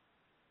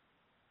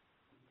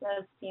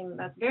does seem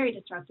that's very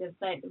disruptive,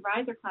 but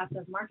rise or collapse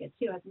of market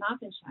too has not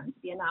been shown to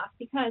be enough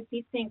because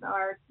these things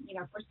are,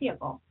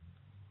 foreseeable.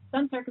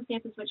 Some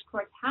circumstances which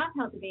courts have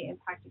held to be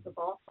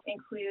impracticable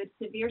include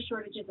severe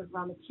shortages of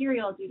raw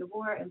material due to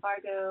war,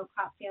 embargo,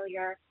 crop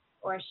failure,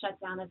 or a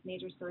shutdown of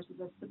major sources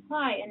of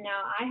supply. And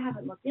now I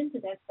haven't looked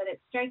into this, but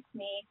it strikes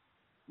me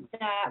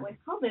that with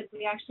COVID,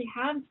 we actually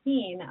have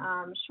seen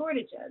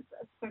shortages,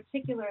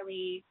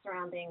 particularly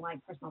surrounding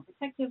like personal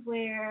protective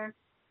wear,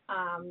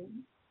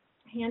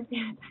 hand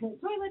sanitizer,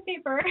 toilet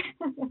paper.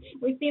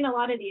 We've seen a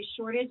lot of these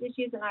shortage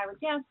issues, and I would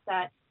guess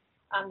that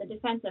the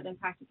defense of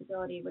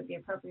impracticability would be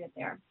appropriate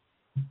there.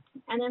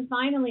 And then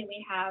finally,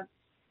 we have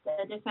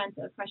the defense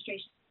of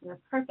frustration of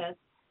purpose.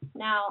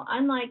 Now,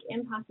 unlike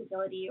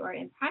impossibility or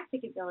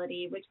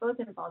impracticability, which both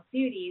involve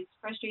duties,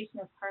 frustration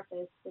of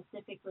purpose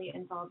specifically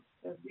involves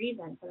the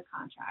reason for the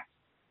contract.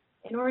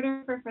 In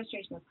order for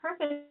frustration of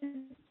purpose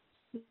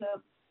to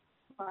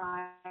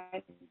apply,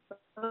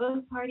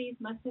 both parties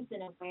must have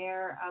been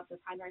aware of the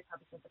primary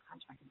purpose of the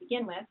contract to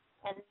begin with,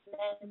 and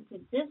then to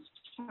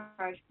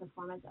discharge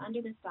performance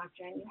under this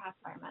doctrine, you have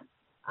requirements.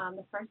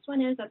 The first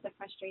one is that the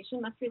frustration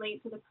must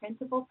relate to the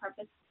principal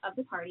purpose of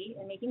the party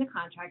in making the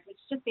contract, which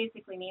just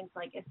basically means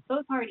like if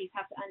both parties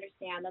have to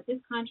understand that this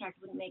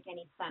contract wouldn't make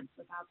any sense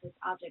without this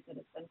object that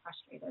has been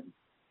frustrated.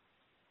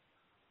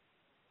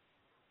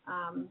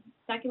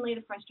 Secondly,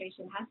 the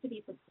frustration has to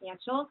be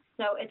substantial,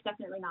 so it's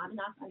definitely not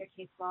enough under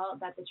case law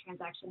that the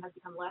transaction has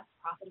become less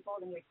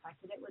profitable than you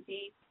expected it would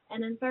be.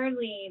 And then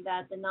thirdly,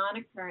 that the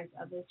non-occurrence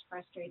of this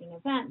frustrating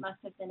event must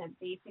have been a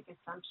basic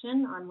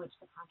assumption on which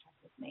the contract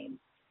was made.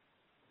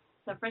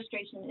 So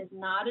frustration is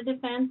not a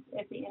defense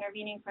if the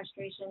intervening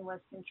frustration was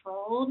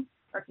controlled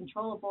or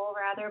controllable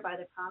rather by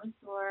the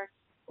promisor,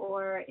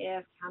 or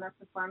if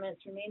counter-performance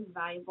remains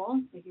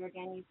valuable. So here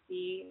again, you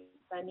see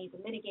the need to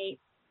mitigate.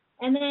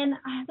 And then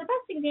the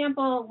best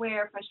example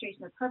where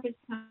frustration of purpose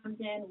comes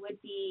in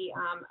would be,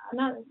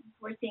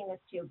 we're seeing this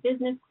too,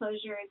 business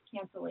closures,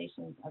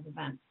 cancellations of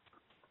events.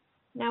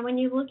 Now, when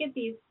you look at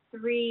these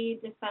three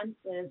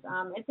defenses,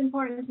 it's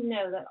important to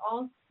know that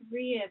all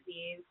three of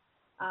these,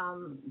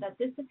 that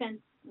this defense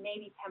may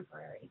be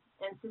temporary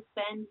and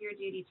suspend your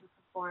duty to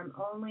perform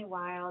only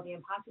while the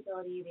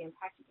impossibility, the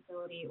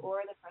impracticability,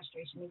 or the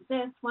frustration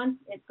exists. Once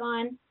it's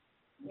gone,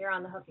 you're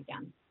on the hook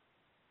again.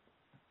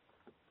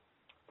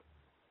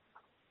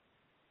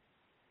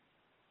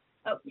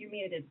 Oh, you're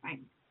muted,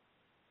 Frank.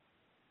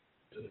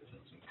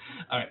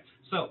 All right,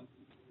 so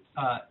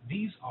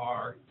these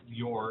are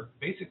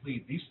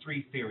basically these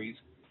three theories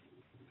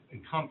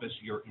encompass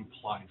your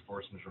implied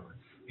force majeure.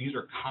 These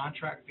are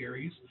contract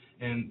theories,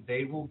 and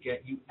they will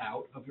get you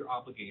out of your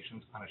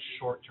obligations on a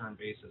short-term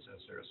basis,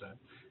 as Sarah said,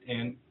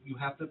 and you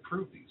have to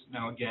prove these.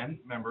 Now, again,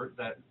 remember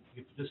that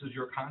if this is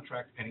your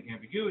contract, any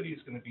ambiguity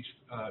is going to be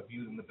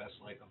viewed in the best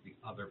light of the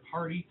other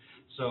party.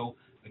 So,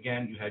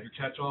 again, you had your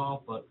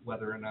catch-all, but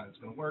whether or not it's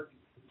going to work,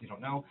 you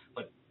don't know.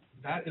 But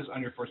that is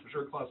on your force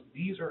majeure clause.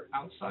 These are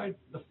outside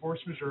the force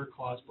majeure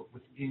clause, but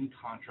within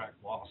contract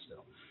law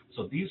still.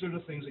 So these are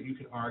the things that you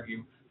can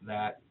argue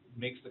that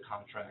makes the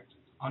contract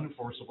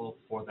unenforceable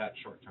for that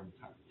short-term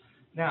time.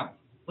 Now,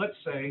 let's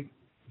say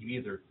you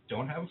either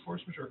don't have a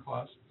force majeure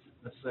clause.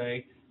 Let's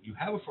say you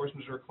have a force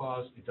majeure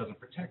clause, it doesn't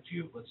protect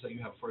you. Let's say you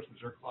have a force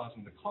majeure clause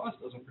and the clause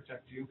doesn't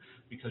protect you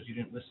because you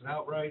didn't list it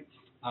out right,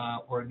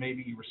 or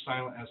maybe you were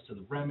silent as to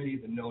the remedy,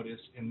 the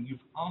notice, and you've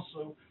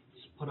also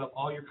put up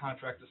all your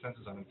contract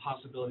defenses on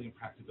impossibility,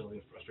 impracticability,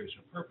 and frustration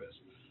of purpose.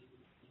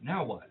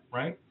 Now what,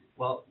 right?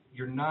 Well,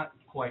 you're not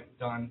quite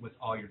done with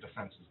all your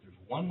defenses. There's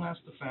one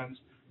last defense,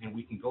 and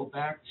we can go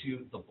back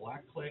to the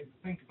Black Plague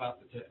think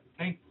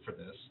for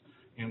this.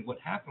 And what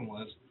happened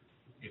was,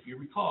 if you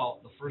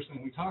recall, the first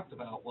thing we talked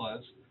about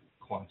was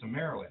quantum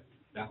meruit.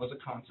 That was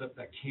a concept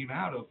that came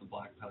out of the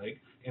Black Plague,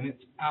 and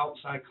it's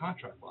outside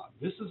contract law.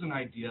 This is an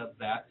idea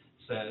that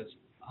says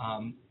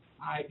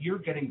you're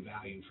getting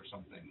value for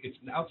something. It's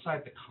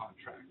outside the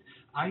contract.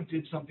 I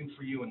did something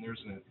for you, and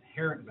there's an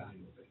inherent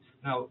value of it.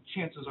 Now,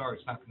 chances are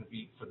it's not going to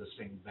be for the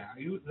same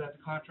value that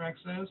the contract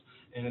says,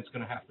 and it's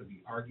going to have to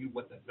be argued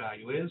what that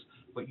value is,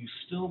 but you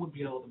still would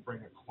be able to bring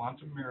a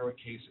quantum merit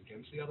case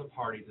against the other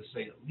party to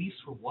say, at least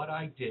for what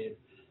I did,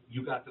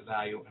 you got the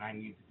value, and I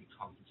need to be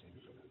compensated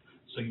for that.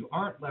 So you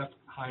aren't left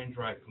high and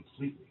dry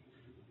completely.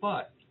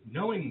 But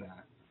knowing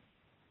that,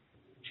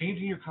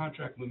 changing your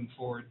contract moving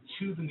forward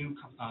to the new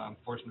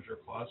force majeure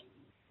clause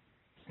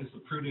is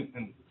the prudent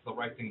and the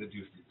right thing to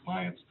do for your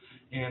clients,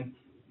 and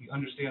you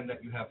understand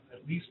that you have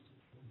at least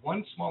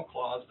one small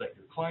clause that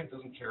your client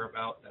doesn't care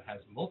about that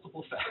has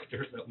multiple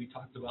factors that we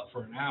talked about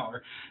for an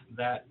hour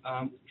that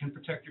can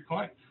protect your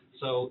client.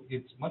 So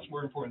it's much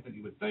more important than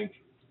you would think.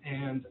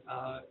 And,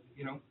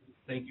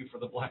 thank you for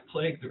the Black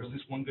Plague. There was at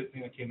least one good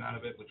thing that came out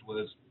of it, which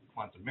was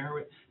quantum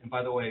merit. And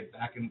by the way,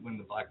 back when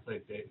the Black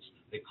Plague days,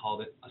 they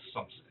called it a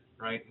subset,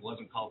 right? It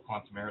wasn't called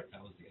quantum merit.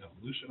 That was the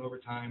evolution over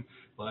time,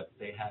 but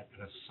they had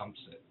an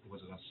assumption. It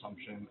was an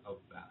assumption of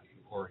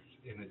value,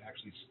 and it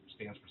actually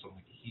stands for something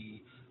like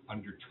he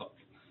undertook.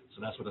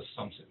 So that's what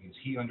assumption means.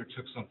 He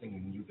undertook something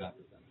and you got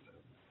the benefit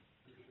of it.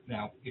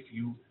 Now, if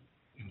you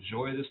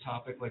enjoy this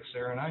topic like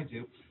Sarah and I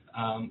do,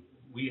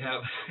 we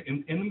have,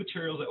 in the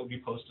materials that will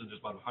be posted, there's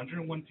about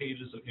 101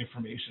 pages of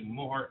information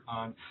more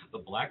on the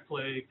Black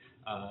Plague,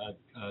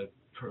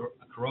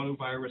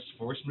 coronavirus,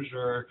 force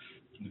majeure,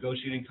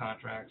 negotiating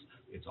contracts.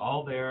 It's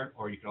all there,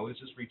 or you can always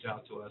just reach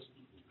out to us,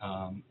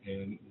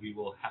 and we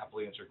will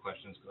happily answer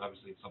questions, because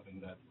obviously it's something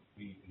that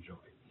we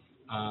enjoy.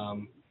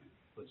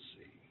 Let's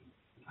see.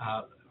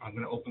 I'm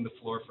going to open the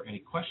floor for any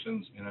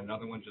questions, and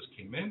another one just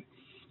came in,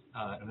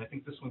 and I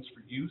think this one's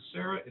for you,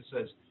 Sarah. It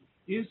says,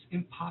 is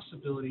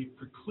impossibility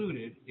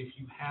precluded if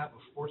you have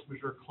a force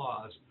majeure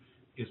clause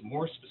is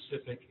more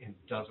specific and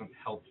doesn't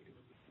help you?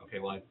 Okay,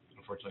 well,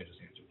 unfortunately, I just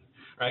answered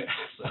that, right?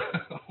 So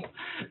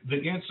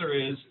the answer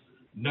is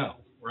no,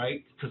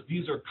 right? Because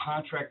these are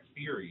contract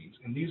theories,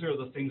 and these are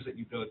the things that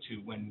you go to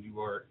when you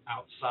are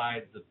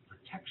outside the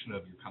protection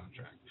of your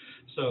contract.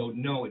 So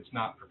no, it's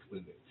not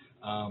precluded.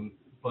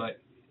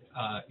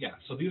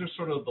 So these are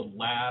sort of the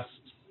last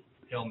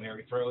Hail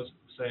Mary throws,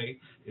 say,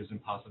 is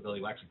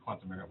impossibility. Well, actually,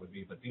 quantum merit would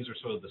be, but these are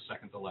sort of the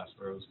second to last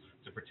throws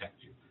to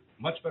protect you.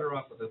 Much better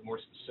off with a more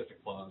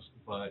specific clause,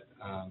 but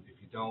if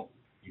you don't,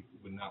 you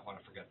would not want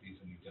to forget these,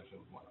 and you definitely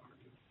would want to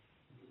argue.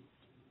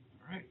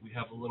 All right, we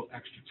have a little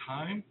extra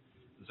time.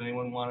 Does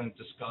anyone want to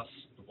discuss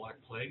the Black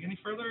Plague any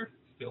further?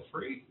 Feel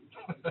free.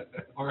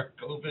 Or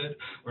COVID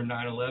or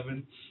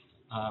 9/11.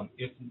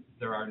 If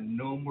there are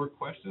no more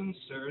questions,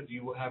 Sarah, do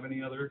you have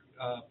any other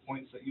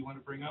points that you want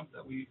to bring up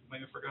that we may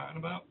have forgotten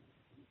about?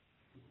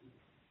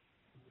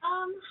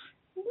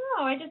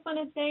 No, I just want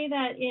to say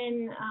that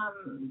in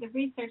the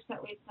research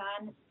that we've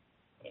done,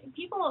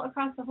 people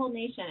across the whole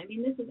nation,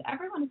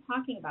 everyone is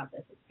talking about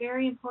this. It's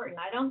very important.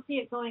 I don't see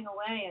it going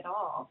away at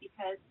all,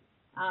 because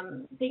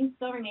things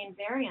still remain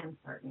very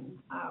uncertain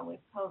with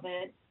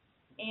COVID.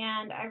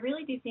 And I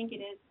really do think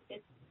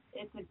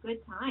it's a good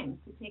time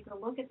to take a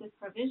look at this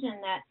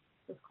provision,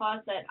 this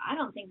clause that I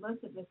don't think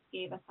most of us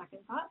gave a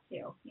second thought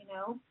to,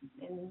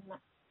 in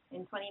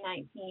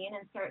 2019,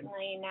 and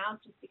certainly now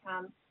it's just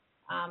become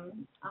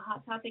a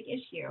hot topic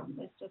issue.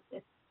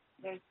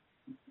 There's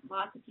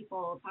lots of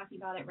people talking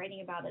about it,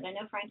 writing about it. I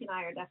know Frank and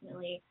I are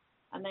definitely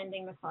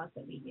amending the clause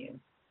that we use.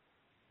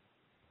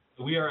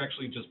 We are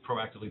actually just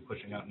proactively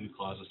pushing out new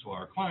clauses to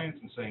our clients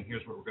and saying,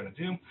 here's what we're going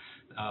to do.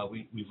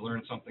 We've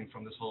learned something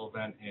from this whole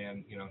event,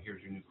 and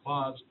here's your new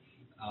clause.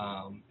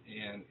 I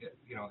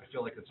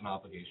feel like it's an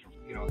obligation.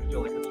 I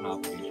feel like it's an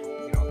obligation.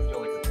 I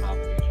feel like it's an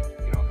obligation.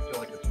 I feel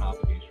like it's an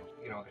obligation.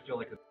 I feel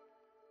like it's